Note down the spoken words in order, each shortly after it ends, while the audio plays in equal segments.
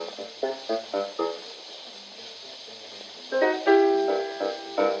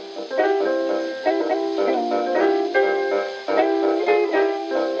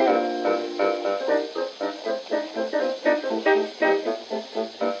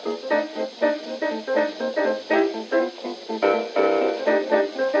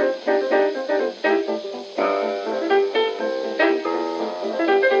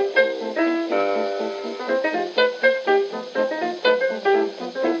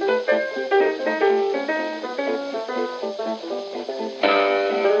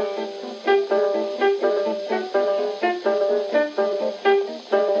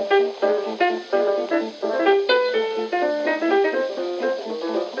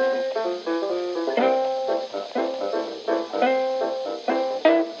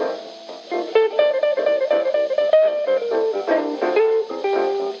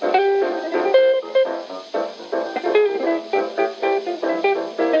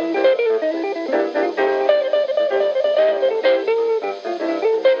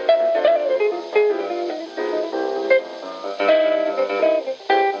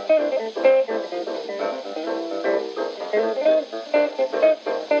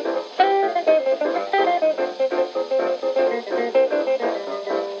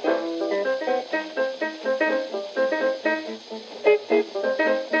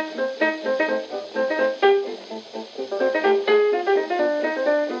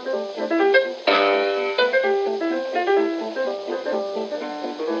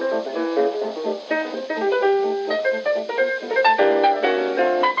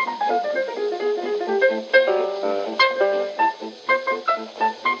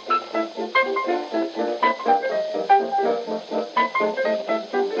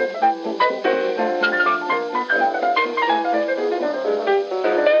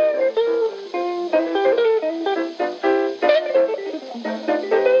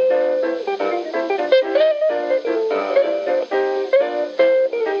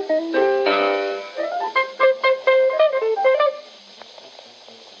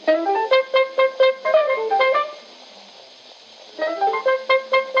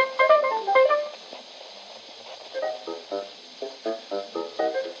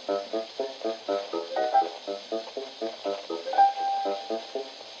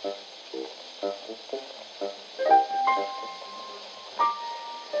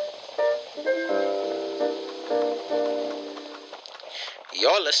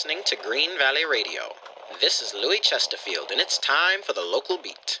You're listening to Green Valley Radio. This is Louis Chesterfield, and it's time for the local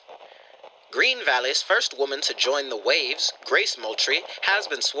beat. Green Valley's first woman to join the Waves, Grace Moultrie, has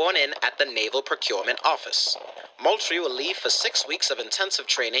been sworn in at the Naval Procurement Office. Moultrie will leave for 6 weeks of intensive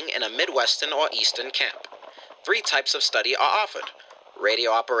training in a Midwestern or Eastern camp. 3 types of study are offered: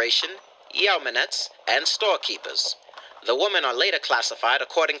 radio operation, yeomanettes, and storekeepers. The women are later classified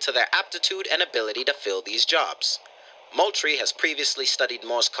according to their aptitude and ability to fill these jobs. Moultrie has previously studied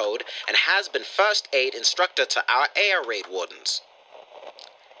Morse code and has been first aid instructor to our air raid wardens.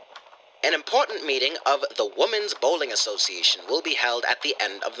 An important meeting of the Women's Bowling Association will be held at the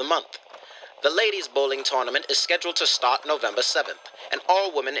end of the month. The ladies' bowling tournament is scheduled to start November 7th, and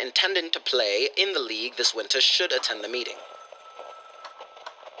all women intending to play in the league this winter should attend the meeting.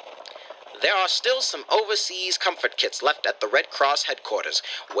 There are still some overseas comfort kits left at the Red Cross headquarters,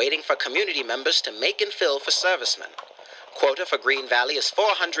 waiting for community members to make and fill for servicemen. Quota for Green Valley is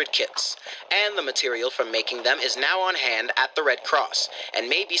 400 kits, and the material for making them is now on hand at the Red Cross, and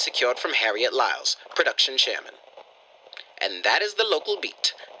may be secured from Harriet Lyles, production chairman. And that is the local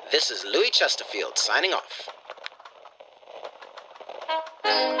beat. This is Louis Chesterfield signing off.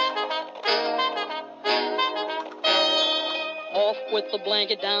 Off with the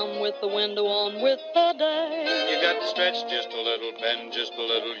blanket, down with the window, on with the day. You got to stretch just a little, bend just a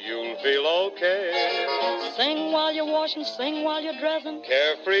little, you'll feel okay. Sing while you're washing, sing while you're dressing.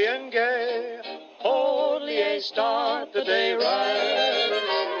 Carefree and gay, holy, start the day right.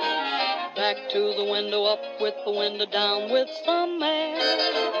 Back to the window, up with the window, down with some air.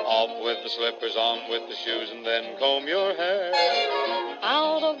 Off with the slippers, on with the shoes, and then comb your hair.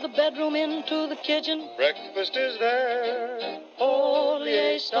 Out of the bedroom, into the kitchen. Breakfast is there,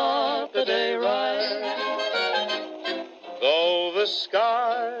 holy, start the day right. Though the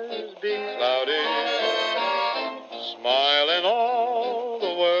skies be cloudy, smiling all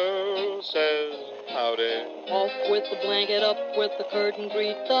the world says howdy. Off with the blanket, up with the curtain,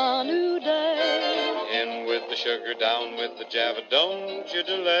 greet the new day. In with the sugar, down with the java, don't you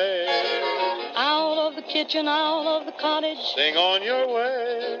delay. Out of the kitchen, out of the cottage. Sing on your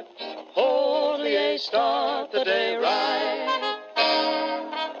way, holy, start the day right.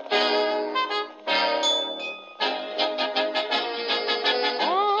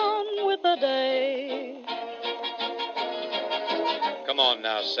 On with the day. Come on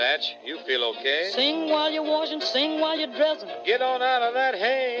now, Satch, you feel okay? Sing while you're washing, sing while you're dressing. Get on out of that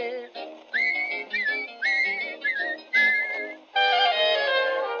hay.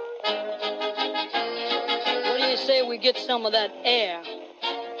 What do you say we get some of that air?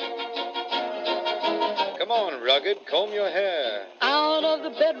 Come on, Rugged, comb your hair. Out of the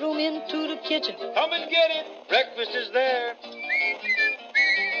bedroom, into the kitchen. Come and get it, breakfast is there.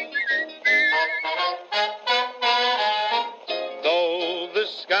 Though the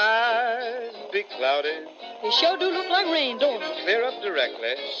skies be cloudy, They sure do look like rain, don't they? clear up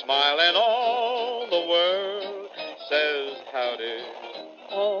directly, smile and all the world says howdy.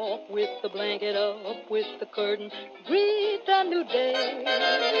 Off with the blanket, up with the curtain, greet the new day.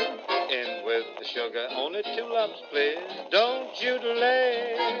 In with the sugar, only 2 lumps, please. Don't you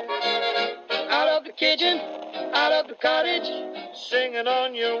delay. Out of the kitchen, out of the cottage. Singing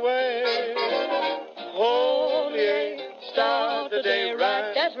on your way. Holy, start the day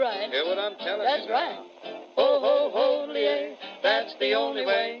right. That's right. Hear what I'm telling That's you? right. Ho, ho, holy, that's the only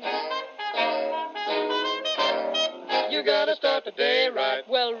way. You gotta start the day right.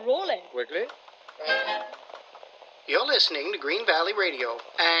 Well, roll it. Quickly. You're listening to Green Valley Radio,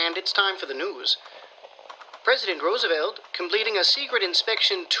 and it's time for the news. President Roosevelt, completing a secret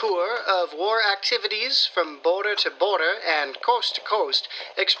inspection tour of war activities from border to border and coast to coast,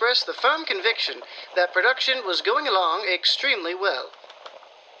 expressed the firm conviction that production was going along extremely well.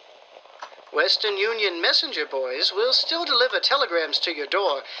 Western Union messenger boys will still deliver telegrams to your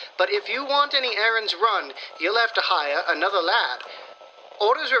door, but if you want any errands run, you'll have to hire another lad.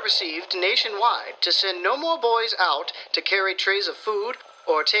 orders were received nationwide to send no more boys out to carry trays of food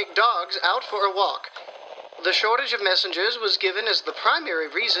or take dogs out for a walk. The shortage of messengers was given as the primary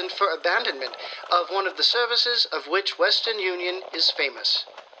reason for abandonment of one of the services of which Western Union is famous.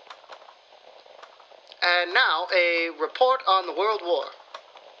 And now, a report on the World War.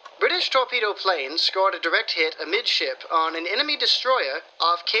 British torpedo planes scored a direct hit amidship on an enemy destroyer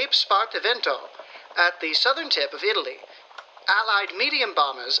off Cape Spartivento at the southern tip of Italy. Allied medium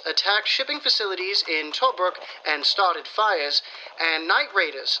bombers attacked shipping facilities in Tobruk and started fires, and night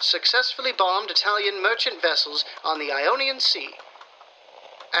raiders successfully bombed Italian merchant vessels on the Ionian Sea.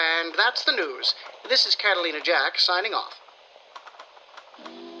 And that's the news. This is Catalina Jack signing off.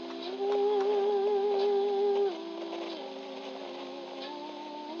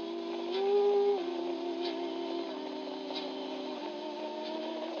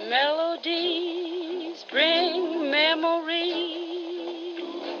 Melodies bring memories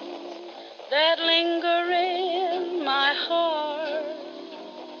that linger in my heart.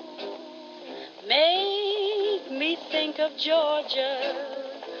 Make me think of Georgia.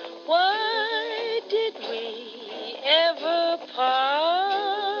 Why did we ever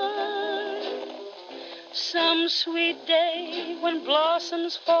part? Some sweet day when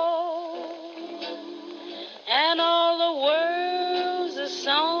blossoms fall and all the world's a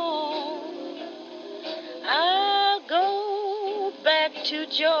song, I'll go back to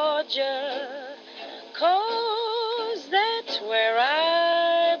Georgia, 'cause that's where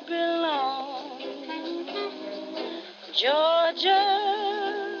I belong. Georgia,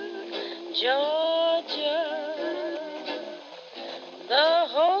 Georgia, the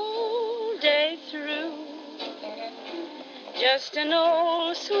whole day through, just an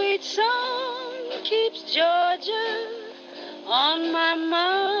old sweet song keeps Georgia on my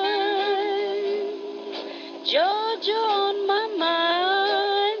mind. Georgia on my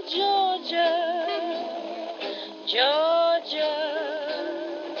mind, Georgia, Georgia,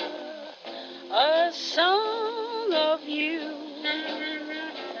 a song of you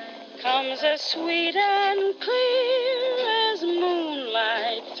comes as sweet and clear as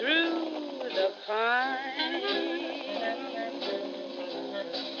moonlight through the pine.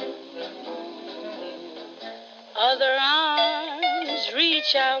 Other arms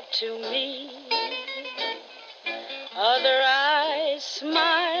reach out to me, other eyes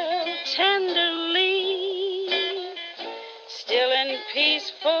smile tenderly. Still in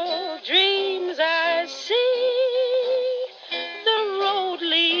peaceful dreams I see the road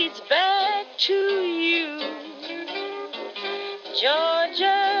leads back to you.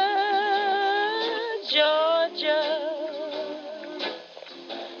 Georgia, Georgia,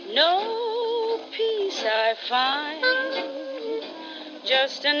 no peace I find,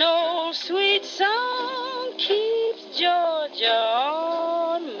 just an old sweet song keeps Georgia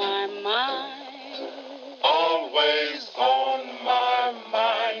on my mind. Always on my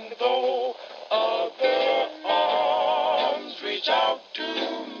mind, though other arms reach out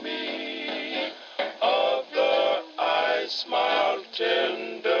to me, other eyes smile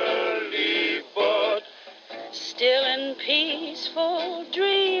tenderly, but still in peaceful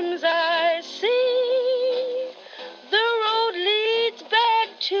dreams I see the road leads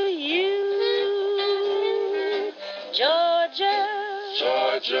back to you. Georgia,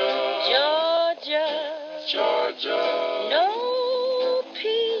 Georgia, Georgia, Georgia, no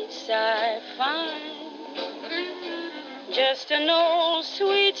peace I find, just an old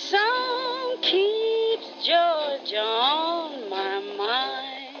sweet song keeps Georgia on my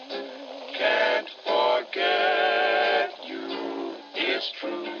mind. can't forget you, it's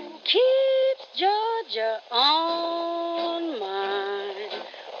true. Keeps Georgia on my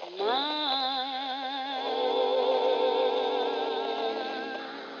mind.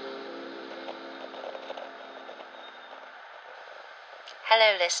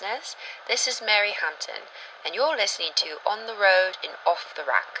 Hello listeners, this is Mary Hampton, and you're listening to On the Road and Off the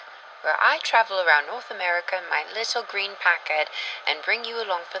Rack, where I travel around North America in my little green packhead and bring you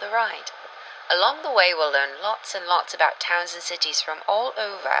along for the ride. Along the way we'll learn lots and lots about towns and cities from all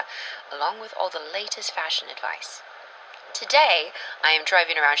over, along with all the latest fashion advice. Today, I am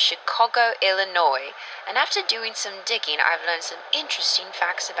driving around Chicago, Illinois, and after doing some digging, I've learned some interesting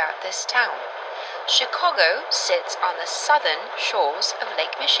facts about this town. Chicago sits on the southern shores of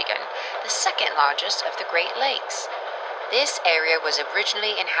Lake Michigan, the second largest of the Great Lakes. This area was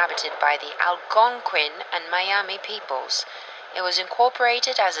originally inhabited by the Algonquin and Miami peoples. It was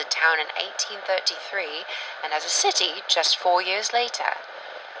incorporated as a town in 1833 and as a city just 4 years later.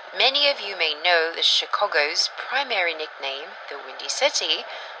 Many of you may know that Chicago's primary nickname, the Windy City,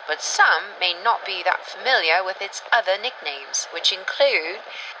 but some may not be that familiar with its other nicknames, which include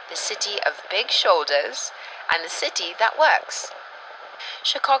the City of Big Shoulders and the City That Works.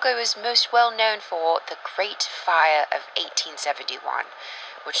 Chicago is most well known for the Great Fire of 1871,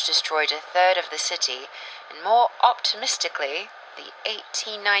 which destroyed a third of the city, and more optimistically, the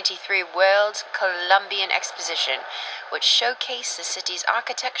 1893 World Columbian Exposition, which showcased the city's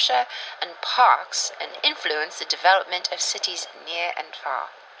architecture and parks and influenced the development of cities near and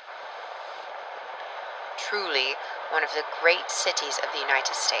far. Truly one of the great cities of the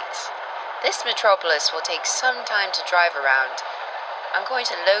United States. This metropolis will take some time to drive around. I'm going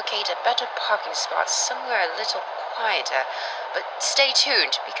to locate a better parking spot somewhere a little quieter, but stay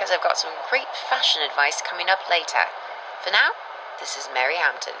tuned because I've got some great fashion advice coming up later. For now, this is Mary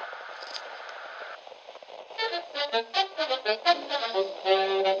Hampton.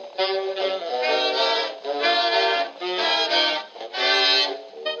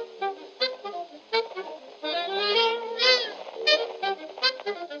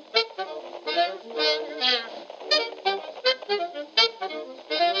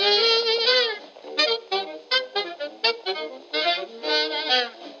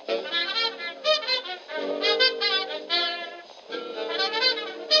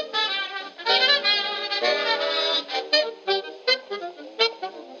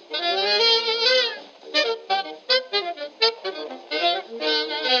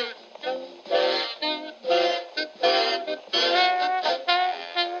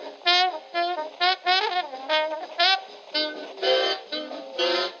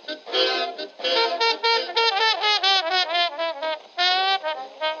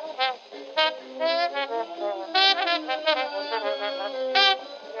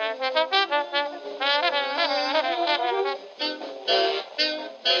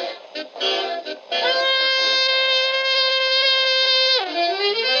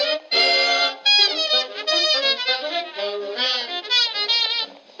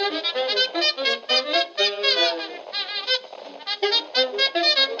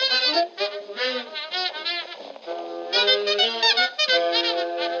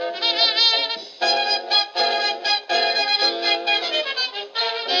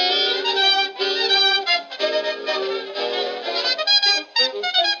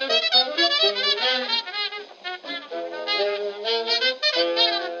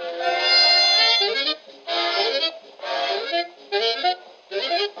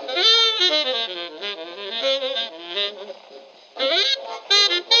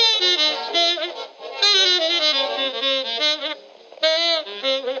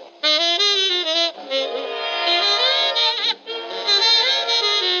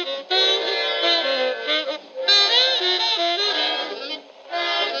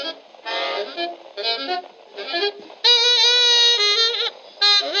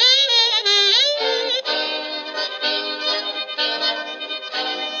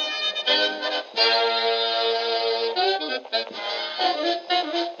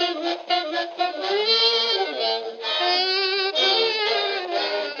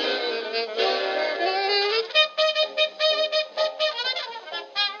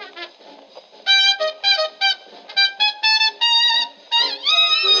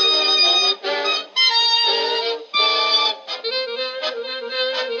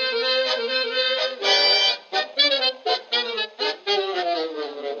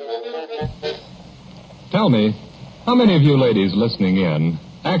 Tell me, how many of you ladies listening in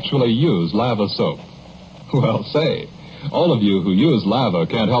actually use Lava soap? Well, say, all of you who use Lava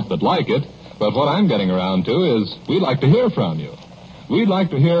can't help but like it, but what I'm getting around to is we'd like to hear from you. We'd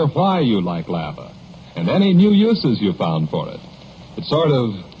like to hear why you like Lava and any new uses you found for it. It sort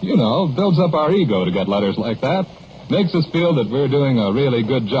of, builds up our ego to get letters like that, makes us feel that we're doing a really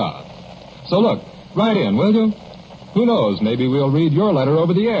good job. So look, write in, will you? Who knows, maybe we'll read your letter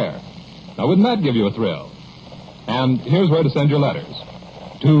over the air. Now, wouldn't that give you a thrill? And here's where to send your letters.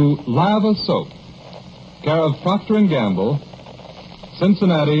 To Lava Soap, care of Procter & Gamble,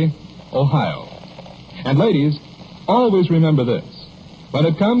 Cincinnati, Ohio. And ladies, always remember this. When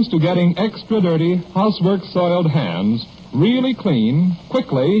it comes to getting extra dirty, housework-soiled hands really clean,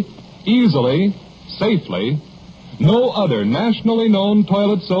 quickly, easily, safely, no other nationally known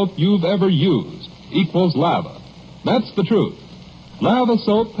toilet soap you've ever used equals Lava. That's the truth. Lava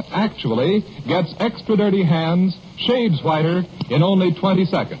soap actually gets extra dirty hands shades whiter in only 20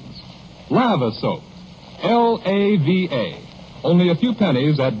 seconds. Lava soap. L-A-V-A. Only a few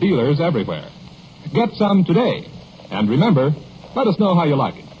pennies at dealers everywhere. Get some today. And remember, let us know how you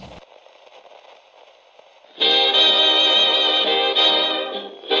like it.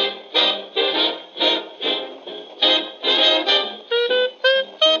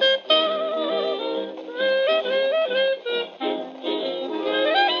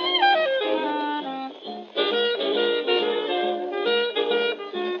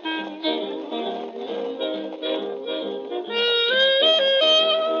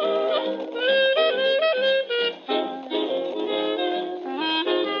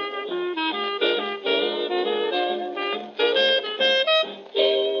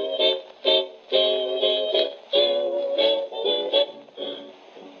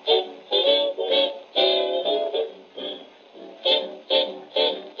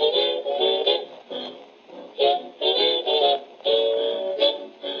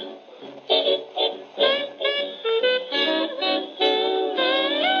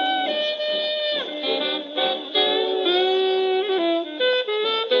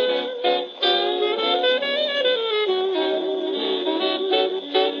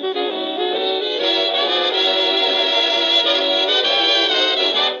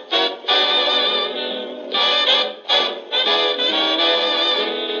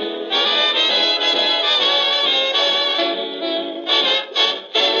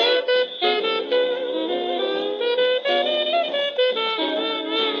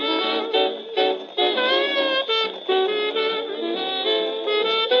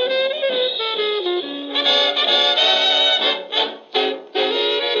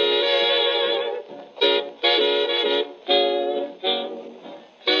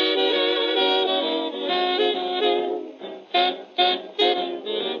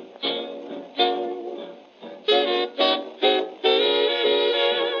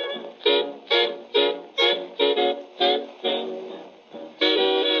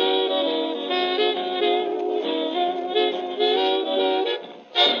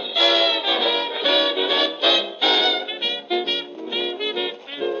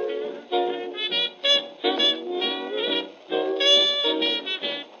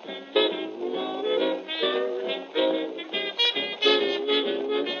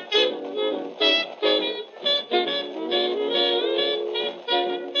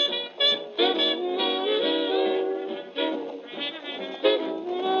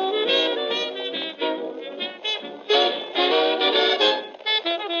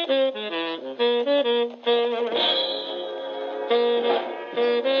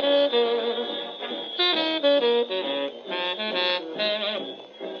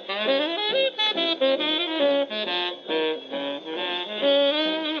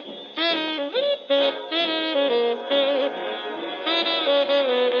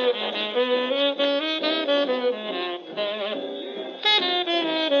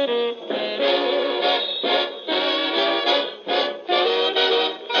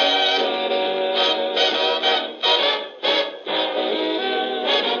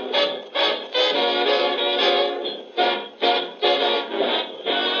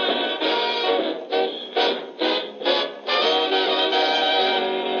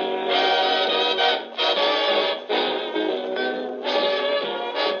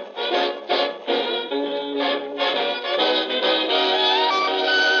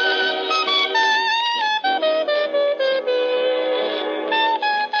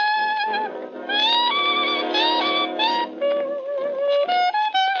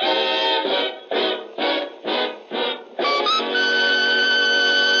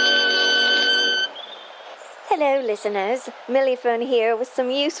 listeners. Millie Fern here with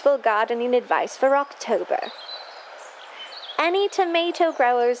some useful gardening advice for October. Any tomato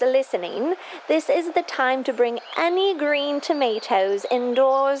growers listening, this is the time to bring any green tomatoes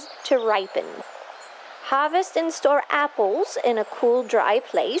indoors to ripen. Harvest and store apples in a cool, dry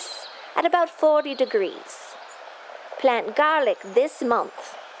place at about 40 degrees. Plant garlic this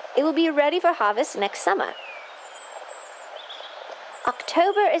month. It will be ready for harvest next summer.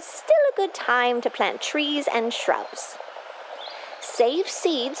 October is still a good time to plant trees and shrubs. Save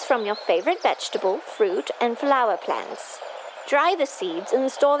seeds from your favorite vegetable, fruit, and flower plants. Dry the seeds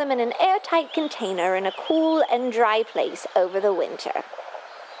and store them in an airtight container in a cool and dry place over the winter.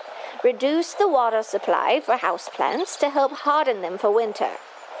 Reduce the water supply for houseplants to help harden them for winter.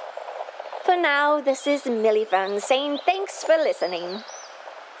 For now, this is Millie Fern saying thanks for listening.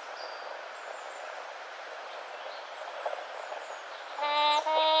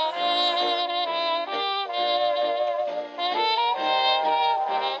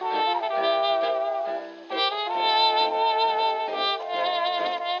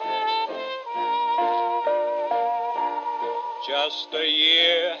 Just a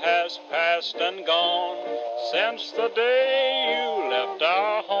year has passed and gone since the day you left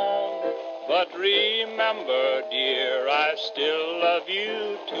our home. But remember, dear, I still love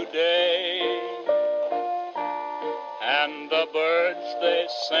you today. And the birds, they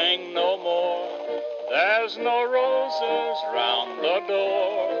sing no more. There's no roses round the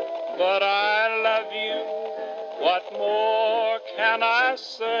door. But I love you. What more can I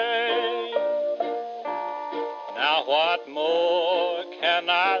say? Now what more can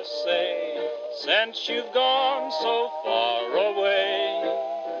I say, since you've gone so far away?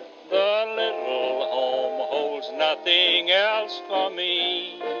 The little home holds nothing else for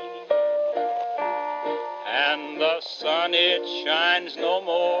me. And the sun, it shines no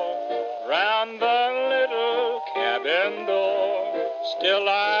more round the little cabin door. Still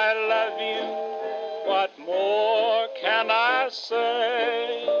I love you, what more can I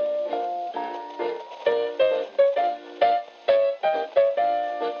say?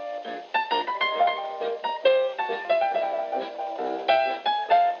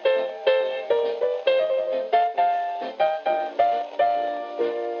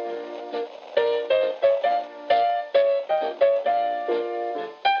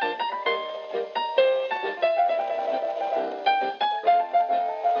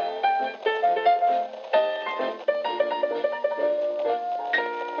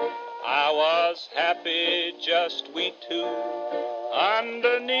 I was happy, just we two,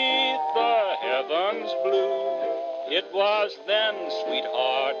 underneath the heavens blue. It was then,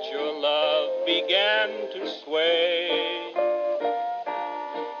 sweetheart, your love began to sway.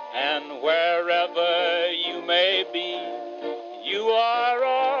 And wherever you may be, you are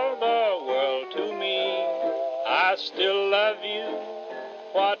all the world to me. I still love you,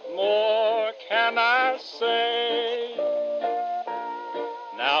 what more can I say?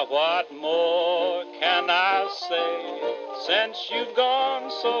 Now what more can I say, since you've gone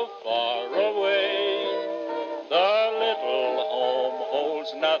so far away? The little home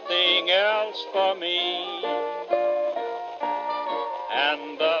holds nothing else for me.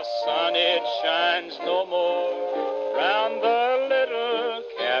 And the sun, it shines no more round the little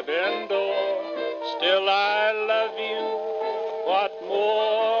cabin door. Still I love you, what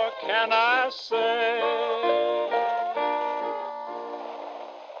more can I say?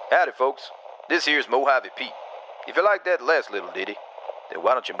 Howdy, folks. This here's Mojave Pete. If you like that last little ditty, then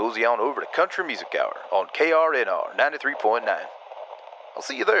why don't you mosey on over to Country Music Hour on KRNR 93.9. I'll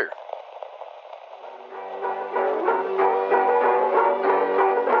see you there.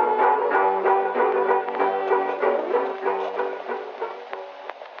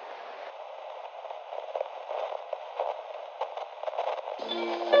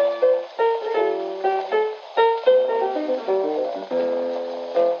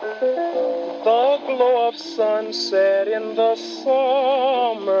 The glow of sunset in the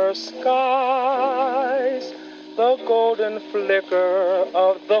summer skies, the golden flicker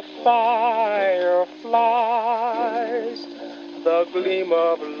of the fireflies, the gleam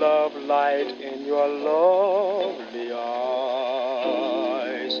of love light in your lovely eyes.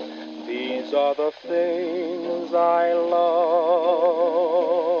 These are the things I love.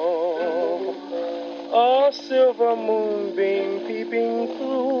 A silver moonbeam peeping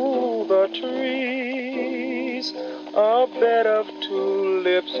through the trees, a bed of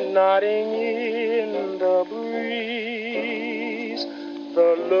tulips nodding in the breeze,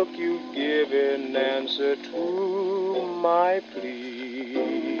 the look you've given answer to my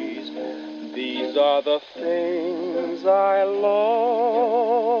pleas. These are the things I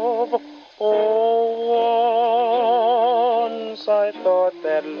love. Oh, thought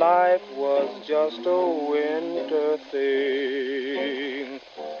that life was just a winter thing.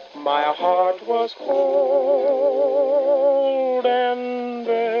 My heart was cold, and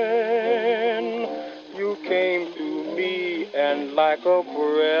then you came to me, and like a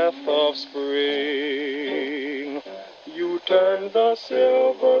breath of spring, you turned the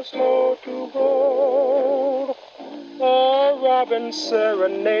silver snow to gold. A robin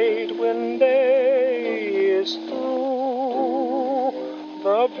serenade when day is through.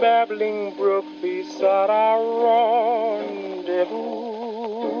 The babbling brook beside our rendezvous.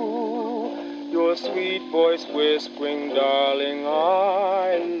 Your sweet voice whispering, darling,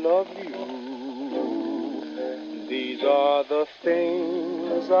 I love you. These are the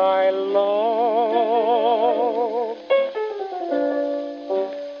things I love.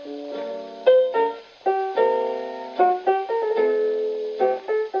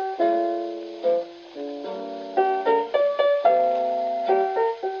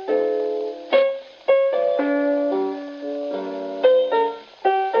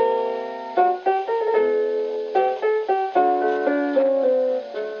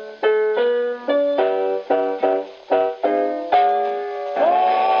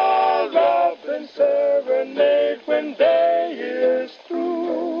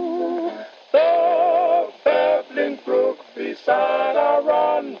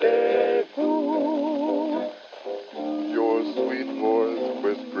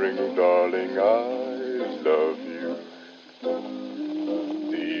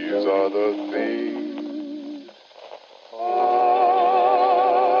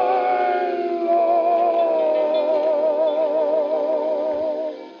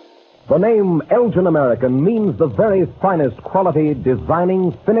 The name Elgin American means the very finest quality,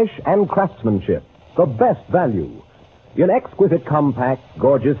 designing, finish, and craftsmanship. The best value. In exquisite compacts,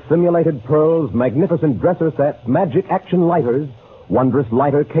 gorgeous simulated pearls, magnificent dresser sets, magic action lighters, wondrous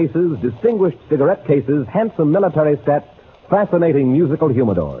lighter cases, distinguished cigarette cases, handsome military sets, fascinating musical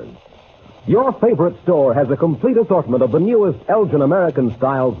humidors. Your favorite store has a complete assortment of the newest Elgin American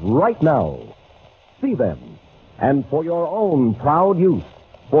styles right now. See them. And for your own proud use,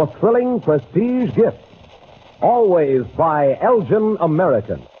 for thrilling prestige gifts, always buy Elgin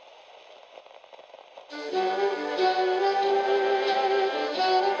American.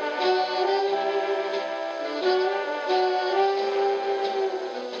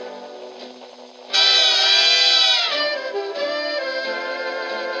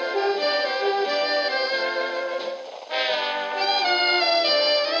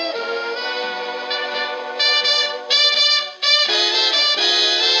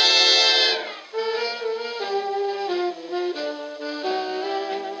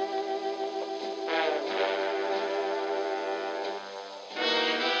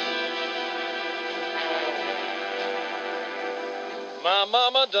 My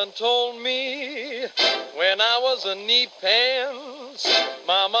mama done told me when I was a knee pants.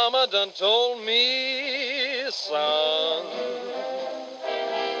 My mama done told me, son,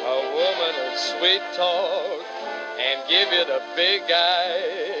 a woman will sweet talk and give you the big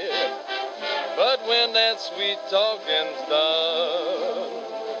eye. But when that sweet talking's done,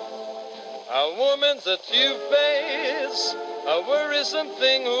 a woman's a two-face, a worrisome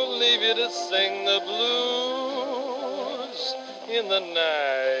thing who'll leave you to sing the blues in the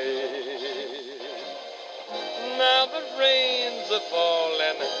night. Now the rains are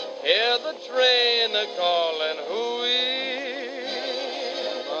falling, hear the train a calling, hooey.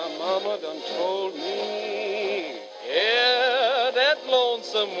 My mama done told me, hear that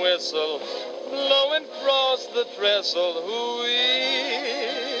lonesome whistle blowing across the trestle, hooey.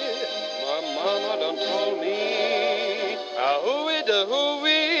 My mama done told me, a hooey da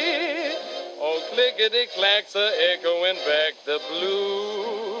hooey. Oh, clickety-clacks are echoing back the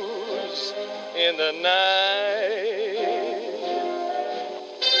blues in the night.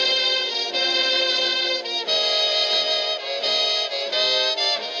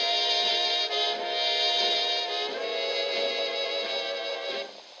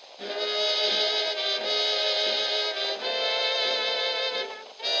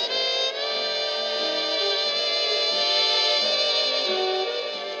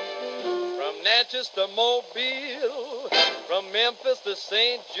 Natchez to Mobile, from Memphis to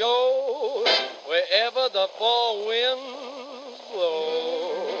St. Joe, wherever the fall winds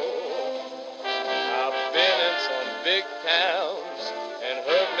blow. I've been in some big towns and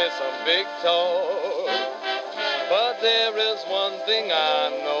heard me some big talk, but there is one thing I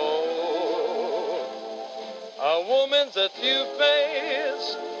know. A woman's a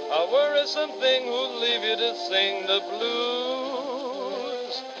two-face, a worrisome thing who'll leave you to sing the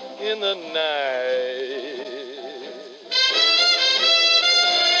blues in the night.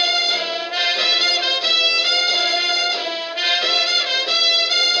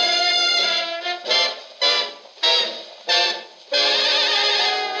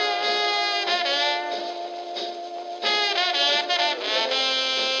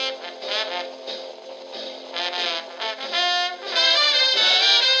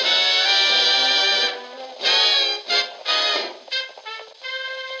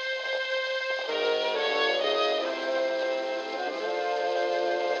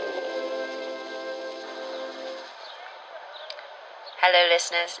 Hello,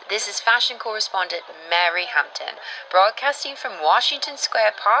 listeners. This is fashion correspondent Mary Hampton, broadcasting from Washington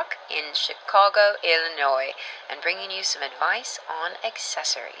Square Park in Chicago, Illinois, and bringing you some advice on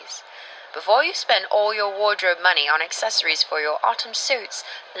accessories. Before you spend all your wardrobe money on accessories for your autumn suits,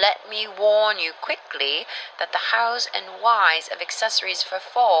 let me warn you quickly that the hows and whys of accessories for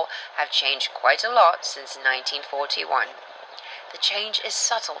fall have changed quite a lot since 1941. The change is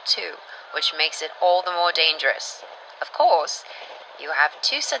subtle, too, which makes it all the more dangerous. Of course, you have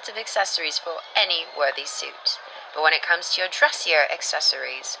 2 sets of accessories for any worthy suit. But when it comes to your dressier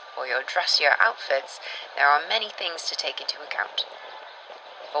accessories or your dressier outfits, there are many things to take into account.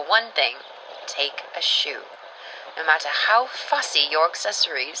 For one thing, take a shoe. No matter how fussy your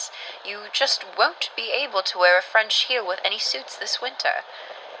accessories, you just won't be able to wear a French heel with any suits this winter.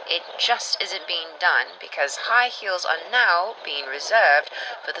 It just isn't being done because high heels are now being reserved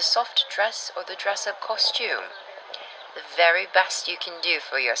for the soft dress or the dress-up costume. The very best you can do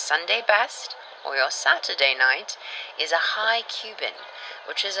for your Sunday best or your Saturday night is a high Cuban,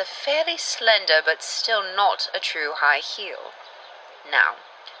 which is a fairly slender but still not a true high heel. Now,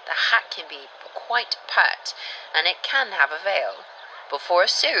 the hat can be quite pert and it can have a veil, but for a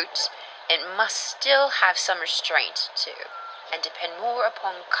suit, it must still have some restraint too, and depend more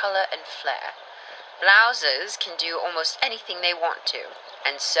upon color and flair. Blouses can do almost anything they want to,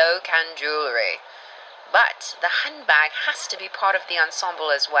 and so can jewelry. But the handbag has to be part of the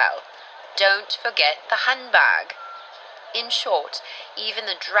ensemble as well. Don't forget the handbag. In short, even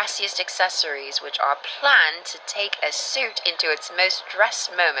the dressiest accessories, which are planned to take a suit into its most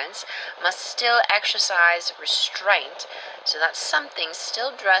dressed moments, must still exercise restraint so that something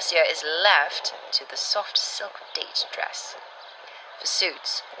still dressier is left to the soft silk date dress. For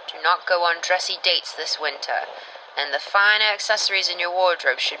suits, do not go on dressy dates this winter, and the finer accessories in your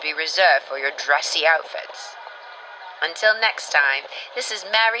wardrobe should be reserved for your dressy outfits. Until next time, this is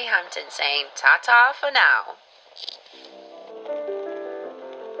Mary Hampton saying ta-ta for now.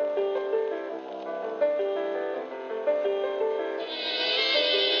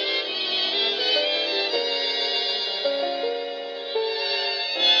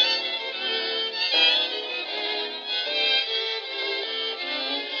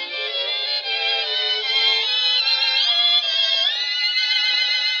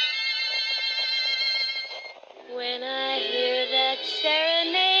 When I hear that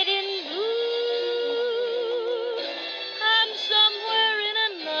serenade in blue, I'm somewhere in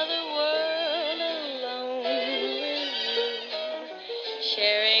another world alone with you,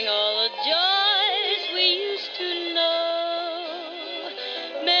 sharing all the joys we used to know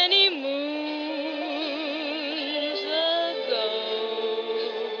many moons ago.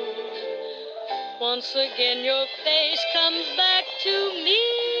 Once again your face comes back to me,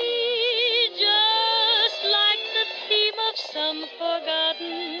 some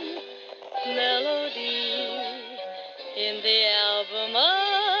forgotten melody in the album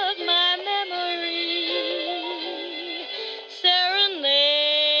of my memory. Serenade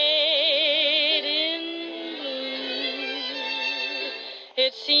in blue.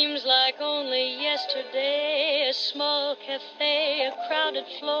 It seems like only yesterday, a small cafe, a crowded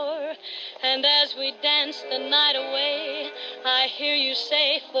floor, and as we dance the night away, I hear you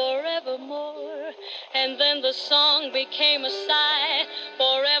say forevermore. And then the song became a sigh,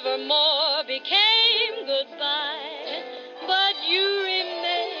 forevermore became goodbye. But you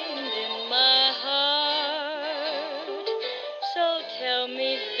remained in my heart, so tell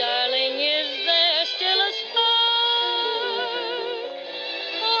me, darling,